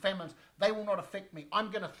plagues and famines, they will not affect me. I'm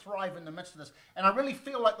going to thrive in the midst of this. And I really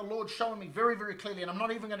feel like the Lord's showing me very, very clearly, and I'm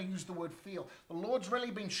not even going to use the word feel. The Lord's really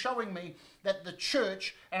been showing me that the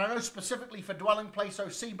church, and I know specifically for Dwelling Place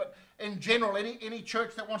OC, but in general, any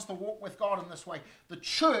church that wants to walk with God in this way, the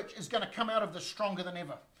church is going to come out of this stronger than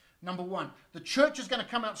ever. Number one, the church is going to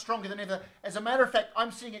come out stronger than ever. As a matter of fact,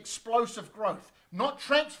 I'm seeing explosive growth, not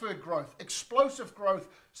transferred growth, explosive growth,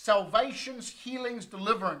 salvations, healings,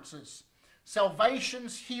 deliverances.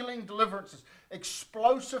 Salvations, healing, deliverances,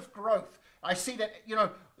 explosive growth. I see that,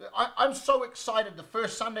 I'm so excited the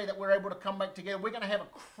first Sunday that we're able to come back together. We're going to have a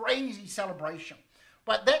crazy celebration.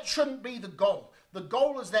 But that shouldn't be the goal. The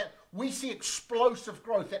goal is that we see explosive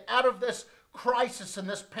growth, that out of this crisis and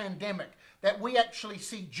this pandemic, that we actually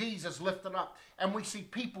see Jesus lifted up and we see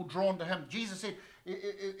people drawn to him. Jesus said,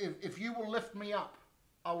 if you will lift me up,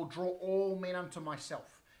 I will draw all men unto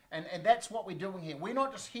myself. And that's what we're doing here. We're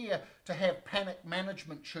not just here to have panic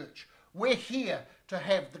management church. We're here to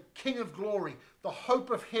have the King of Glory, the hope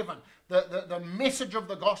of heaven, the message of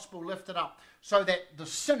the gospel lifted up, so that the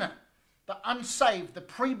sinner, the unsaved, the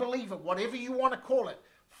pre-believer, whatever you want to call it,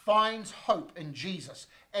 finds hope in Jesus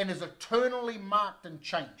and is eternally marked and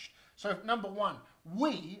changed. So number one,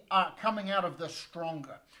 we are coming out of this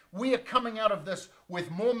stronger. We are coming out of this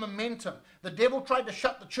with more momentum. The devil tried to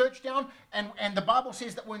shut the church down, and the Bible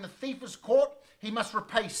says that when the thief is caught, he must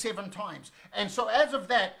repay 7 times. And so as of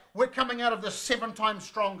that, we're coming out of this 7 times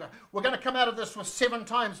stronger. We're going to come out of this with 7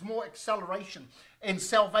 times more acceleration in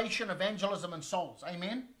salvation, evangelism, and souls.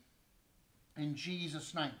 Amen? In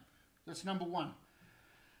Jesus' name. That's number one.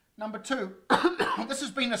 Number two, this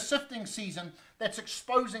has been a sifting season that's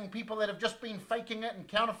exposing people that have just been faking it and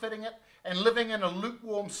counterfeiting it and living in a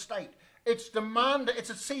lukewarm state. It's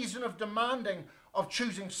a season of demanding of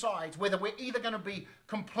choosing sides, whether we're either going to be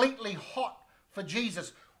completely hot for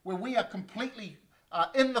Jesus, where we are completely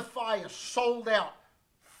in the fire, sold out,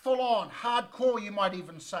 full on, hardcore you might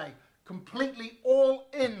even say, completely all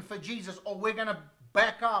in for Jesus, or we're going to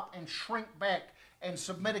back up and shrink back and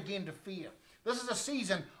submit again to fear. This is a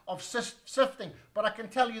season of sifting, but I can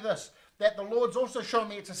tell you this, that the Lord's also shown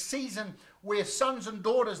me it's a season where sons and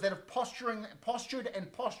daughters that have postured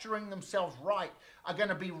and posturing themselves right are going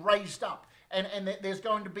to be raised up. And there's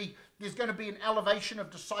going to be an elevation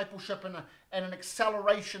of discipleship and an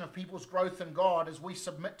acceleration of people's growth in God as we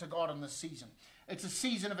submit to God in this season. It's a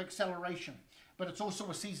season of acceleration, but it's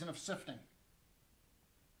also a season of sifting.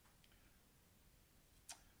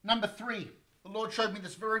 Number 3, the Lord showed me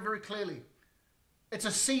this very, very clearly. It's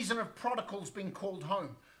a season of prodigals being called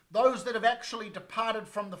home. those that have actually departed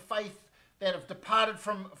from the faith, that have departed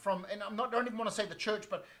from and don't even want to say the church,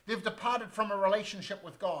 but they've departed from a relationship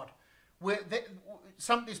with God.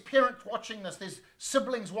 There's parents watching this, there's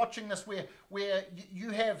siblings watching this, where you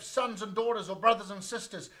have sons and daughters or brothers and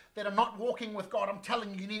sisters that are not walking with God. I'm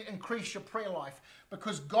telling you, you need to increase your prayer life,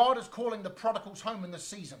 because God is calling the prodigals home in this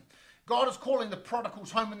season. God is calling the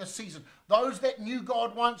prodigals home in this season. Those that knew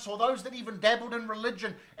God once, or those that even dabbled in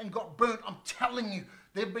religion and got burnt, I'm telling you,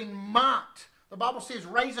 they've been marked. The Bible says,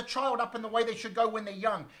 raise a child up in the way they should go when they're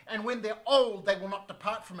young, and when they're old, they will not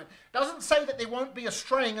depart from it. Doesn't say that there won't be a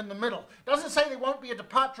straying in the middle. Doesn't say there won't be a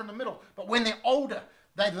departure in the middle, but when they're older,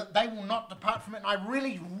 they will not depart from it. And I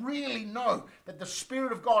really, really know that the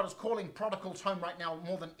Spirit of God is calling prodigals home right now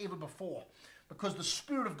more than ever before, because the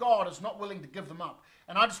Spirit of God is not willing to give them up.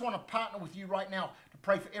 And I just want to partner with you right now to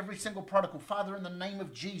pray for every single prodigal. Father, in the name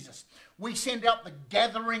of Jesus, we send out the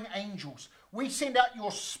gathering angels. We send out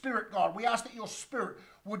your Spirit, God. We ask that your Spirit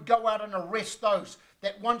would go out and arrest those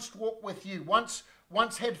that once walked with you, once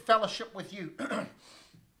had fellowship with you,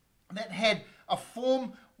 that had a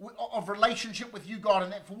form of relationship with you, God,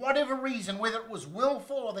 and that for whatever reason, whether it was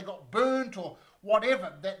willful or they got burnt or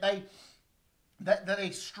whatever, that they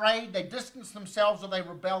strayed, they distanced themselves, or they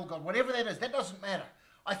rebelled, God. Whatever that is, that doesn't matter.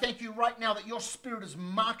 I thank you right now that your Spirit is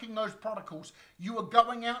marking those prodigals. You are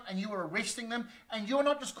going out and you are arresting them, and you're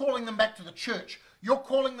not just calling them back to the church. You're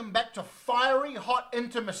calling them back to fiery, hot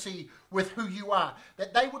intimacy with who you are.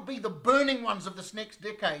 That they would be the burning ones of this next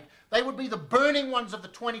decade. They would be the burning ones of the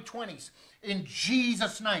 2020s. In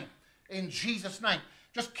Jesus' name. In Jesus' name.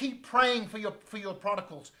 Just keep praying for your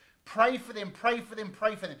prodigals. Pray for them, pray for them,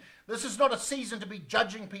 pray for them. This is not a season to be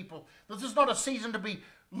judging people. This is not a season to be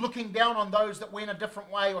looking down on those that went a different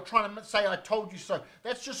way or trying to say, I told you so.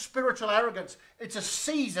 That's just spiritual arrogance. It's a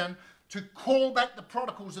season to call back the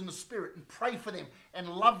prodigals in the Spirit and pray for them and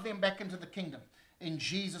love them back into the kingdom in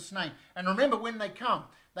Jesus' name. And remember, when they come,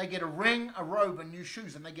 they get a ring, a robe, and new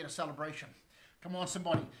shoes, and they get a celebration. Come on,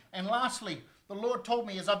 somebody. And lastly, the Lord told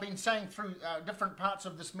me, as I've been saying through different parts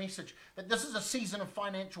of this message, that this is a season of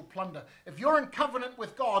financial plunder. If you're in covenant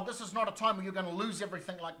with God, this is not a time where you're going to lose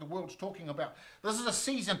everything like the world's talking about. This is a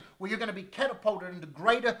season where you're going to be catapulted into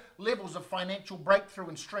greater levels of financial breakthrough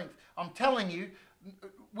and strength. I'm telling you,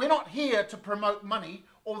 we're not here to promote money,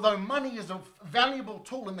 although money is a valuable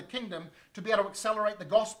tool in the kingdom to be able to accelerate the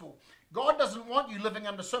gospel. God doesn't want you living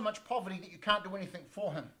under so much poverty that you can't do anything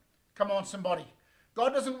for him. Come on, somebody.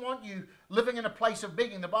 God doesn't want you living in a place of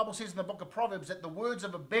begging. The Bible says in the book of Proverbs that the words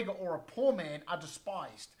of a beggar or a poor man are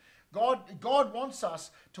despised. God wants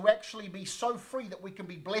us to actually be so free that we can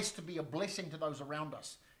be blessed to be a blessing to those around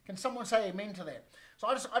us. Can someone say amen to that? So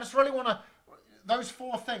I just really want to, those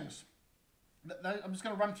four things. I'm just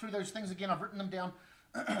going to run through those things again. I've written them down.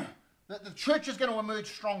 The church is going to emerge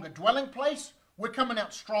stronger. Dwelling place, we're coming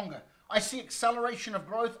out stronger. I see acceleration of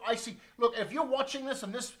growth. I see, look, if you're watching this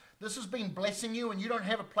and this has been blessing you and you don't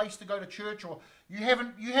have a place to go to church, or you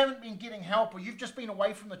haven't been getting help, or you've just been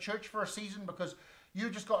away from the church for a season because you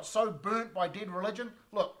just got so burnt by dead religion,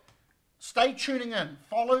 look, stay tuning in.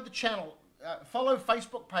 Follow the channel. Follow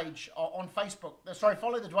Facebook page on Facebook.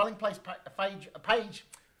 Follow the Dwelling Place page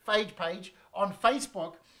on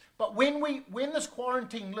Facebook. But when this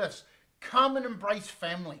quarantine lifts, come and embrace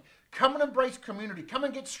family. Come and embrace community. Come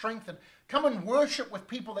and get strengthened. Come and worship with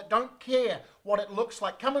people that don't care what it looks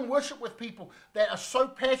like. Come and worship with people that are so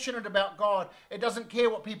passionate about God, it doesn't care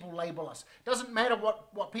what people label us. It doesn't matter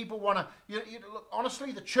what people want to... Look,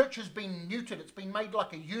 honestly, the church has been neutered. It's been made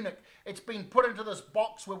like a eunuch. It's been put into this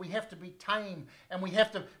box where we have to be tame and we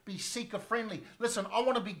have to be seeker-friendly. Listen, I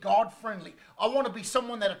want to be God-friendly. I want to be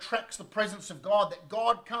someone that attracts the presence of God, that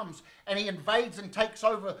God comes and he invades and takes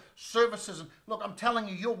over services. And look, I'm telling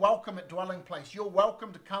you, you're welcome at Dwelling Place. You're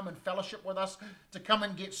welcome to come and fellowship with us, to come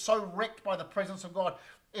and get so wrecked by the presence of God.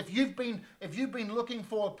 If you've been looking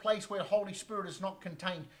for a place where Holy Spirit is not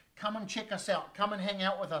contained, come and check us out. Come and hang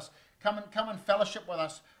out with us. Come and fellowship with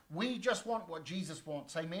us. We just want what Jesus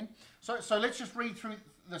wants. Amen. So let's just read through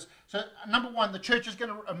this. So number one, the church is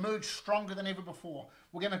going to emerge stronger than ever before.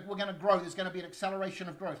 We're going to grow. There's going to be an acceleration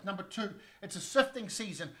of growth. Number two, it's a sifting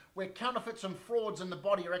season where counterfeits and frauds in the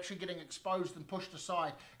body are actually getting exposed and pushed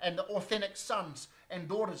aside, and the authentic sons and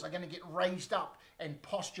daughters are going to get raised up and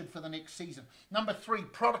postured for the next season. Number three,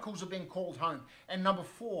 prodigals are being called home. And number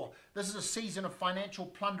four, this is a season of financial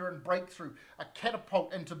plunder and breakthrough, a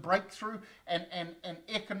catapult into breakthrough, and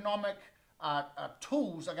economic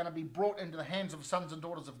tools are going to be brought into the hands of sons and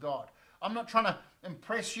daughters of God. I'm not trying to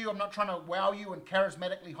impress you. I'm not trying to wow you and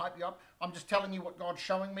charismatically hype you up. I'm just telling you what God's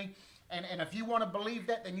showing me. And if you want to believe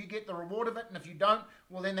that, then you get the reward of it. And if you don't,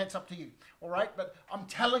 well, then that's up to you. All right? But I'm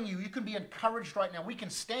telling you, you can be encouraged right now. We can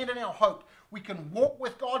stand in our hope. We can walk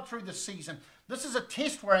with God through this season. This is a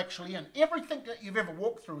test we're actually in. Everything that you've ever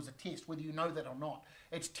walked through is a test, whether you know that or not.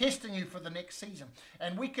 It's testing you for the next season.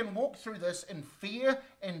 And we can walk through this in fear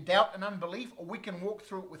and doubt and unbelief, or we can walk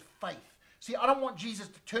through it with faith. See, I don't want Jesus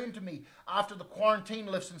to turn to me after the quarantine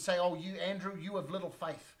lifts and say, oh, you, Andrew, you have little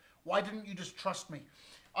faith. Why didn't you just trust me?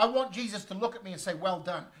 I want Jesus to look at me and say, well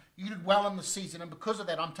done. You did well in the season, and because of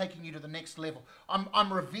that, I'm taking you to the next level.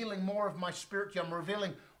 I'm revealing more of my spirit to you. I'm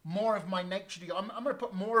revealing more of my nature to you. I'm going to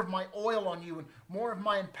put more of my oil on you and more of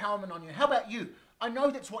my empowerment on you. How about you? I know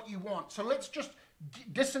that's what you want. So let's just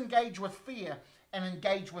disengage with fear and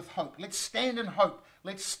engage with hope. Let's stand in hope.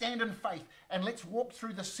 Let's stand in faith. And let's walk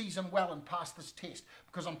through this season well and pass this test.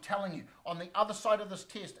 Because I'm telling you, on the other side of this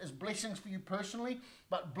test is blessings for you personally,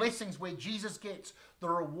 but blessings where Jesus gets the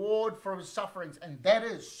reward for his sufferings. And that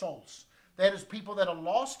is souls. That is people that are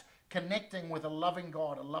lost, connecting with a loving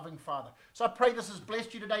God, a loving Father. So I pray this has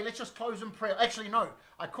blessed you today. Let's just close in prayer. Actually, no,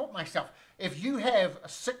 I caught myself. If you have a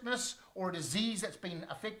sickness or a disease that's been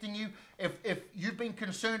affecting you, if you've been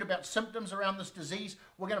concerned about symptoms around this disease,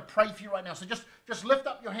 we're going to pray for you right now. So just lift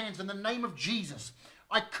up your hands in the name of Jesus.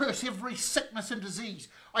 I curse every sickness and disease.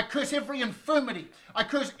 I curse every infirmity. I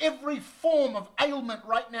curse every form of ailment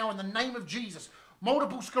right now in the name of Jesus.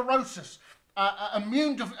 Multiple sclerosis,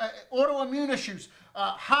 autoimmune issues,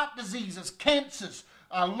 heart diseases, cancers,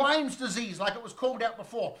 Lyme's disease, like it was called out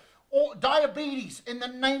before, or diabetes. In the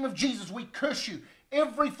name of Jesus, we curse you.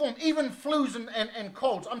 Every form, even flus and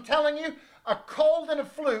colds. I'm telling you, a cold and a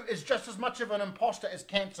flu is just as much of an imposter as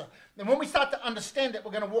cancer. And when we start to understand that,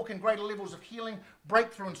 we're going to walk in greater levels of healing,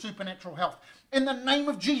 breakthrough, and supernatural health. In the name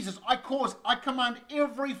of Jesus, I command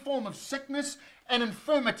every form of sickness and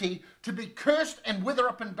infirmity to be cursed and wither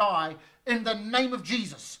up and die in the name of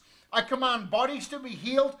Jesus. I command bodies to be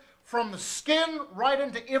healed from the skin right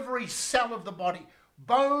into every cell of the body.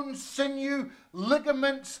 Bones, sinew,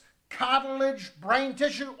 ligaments, cartilage, brain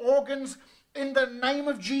tissue, organs, in the name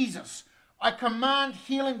of Jesus. I command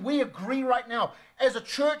healing. We agree right now. As a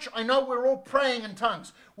church, I know we're all praying in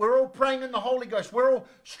tongues. We're all praying in the Holy Ghost. We're all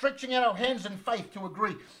stretching out our hands in faith to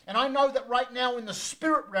agree. And I know that right now in the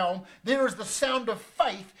spirit realm, there is the sound of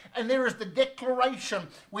faith and there is the declaration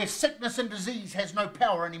where sickness and disease has no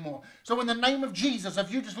power anymore. So in the name of Jesus,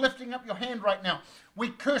 if you're just lifting up your hand right now, we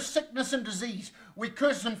curse sickness and disease. We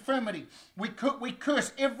curse infirmity. We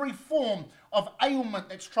curse every form of ailment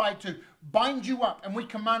that's tried to bind you up, and we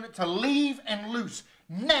command it to leave and loose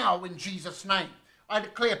now in Jesus' name. I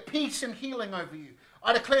declare peace and healing over you.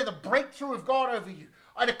 I declare the breakthrough of God over you.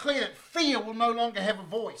 I declare that fear will no longer have a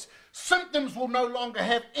voice. Symptoms will no longer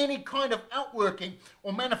have any kind of outworking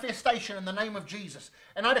or manifestation in the name of Jesus.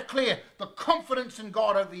 And I declare the confidence in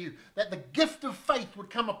God over you, that the gift of faith would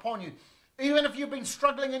come upon you. Even if you've been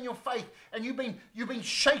struggling in your faith and you've been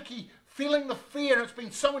shaky, feeling the fear, and it's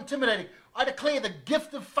been so intimidating, I declare the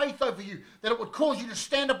gift of faith over you, that it would cause you to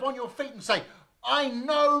stand up on your feet and say, I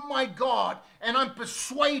know my God, and I'm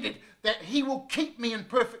persuaded that he will keep me in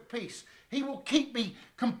perfect peace. He will keep me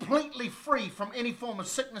completely free from any form of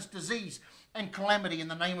sickness, disease, and calamity in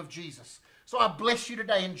the name of Jesus. So I bless you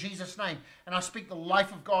today in Jesus' name, and I speak the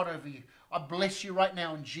life of God over you. I bless you right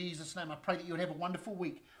now in Jesus' name. I pray that you would have a wonderful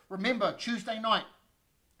week. Remember, Tuesday night,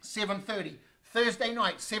 7:30. Thursday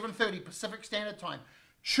night, 7:30 Pacific Standard Time.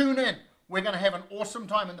 Tune in. We're going to have an awesome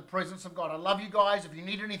time in the presence of God. I love you guys. If you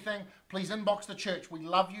need anything, please inbox the church. We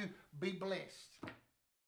love you. Be blessed.